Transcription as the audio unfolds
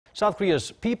South Korea's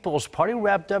People's Party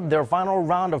wrapped up their final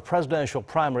round of presidential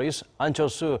primaries. Ahn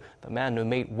Cheol-soo, the man who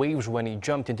made waves when he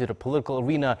jumped into the political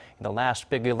arena in the last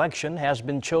big election, has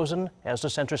been chosen as the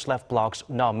centrist-left bloc's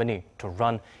nominee to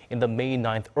run in the May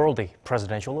 9th early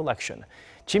presidential election.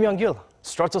 Myung-kil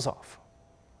starts us off.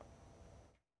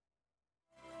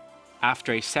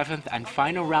 After a seventh and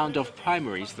final round of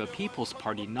primaries, the People's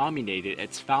Party nominated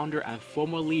its founder and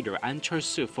former leader Ahn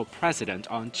Cheol-soo for president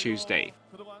on Tuesday.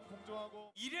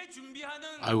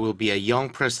 I will be a young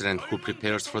president who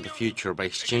prepares for the future by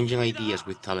exchanging ideas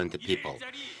with talented people.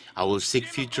 I will seek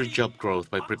future job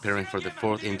growth by preparing for the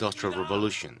fourth industrial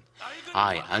revolution.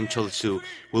 I, Ahn Cheol-soo,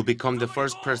 will become the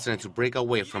first president to break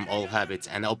away from old habits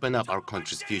and open up our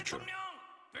country's future.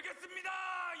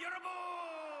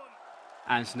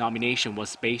 Ahn's nomination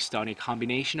was based on a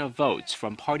combination of votes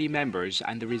from party members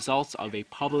and the results of a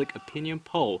public opinion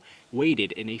poll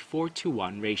weighted in a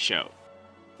 4-to-1 ratio.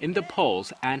 In the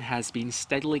polls, Ahn has been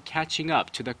steadily catching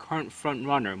up to the current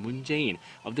frontrunner Moon Jae-in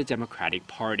of the Democratic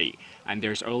Party, and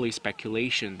there's early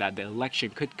speculation that the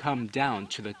election could come down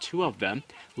to the two of them,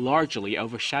 largely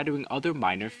overshadowing other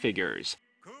minor figures.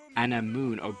 Ahn and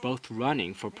Moon are both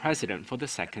running for president for the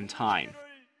second time.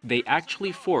 They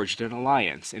actually forged an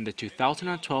alliance in the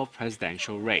 2012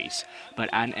 presidential race,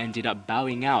 but Ahn ended up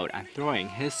bowing out and throwing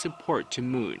his support to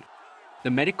Moon. The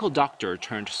medical doctor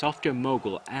turned software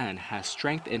mogul Ahn has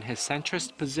strength in his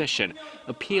centrist position,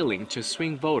 appealing to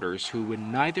swing voters who would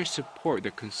neither support the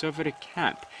conservative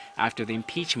camp after the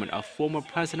impeachment of former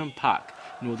President Park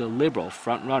nor the liberal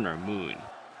frontrunner Moon.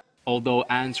 Although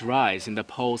Ahn's rise in the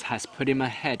polls has put him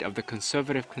ahead of the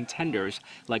conservative contenders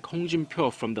like Hong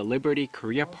Jin-pyo from the Liberty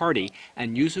Korea Party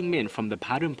and Yoo Sung-min from the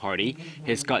Bareun Party,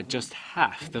 he's got just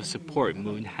half the support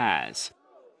Moon has.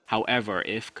 However,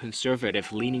 if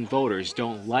conservative-leaning voters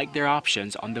don't like their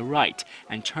options on the right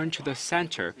and turn to the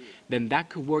center, then that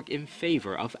could work in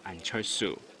favor of Ahn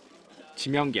Cheol-soo.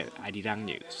 Myung-kil, Arirang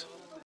News.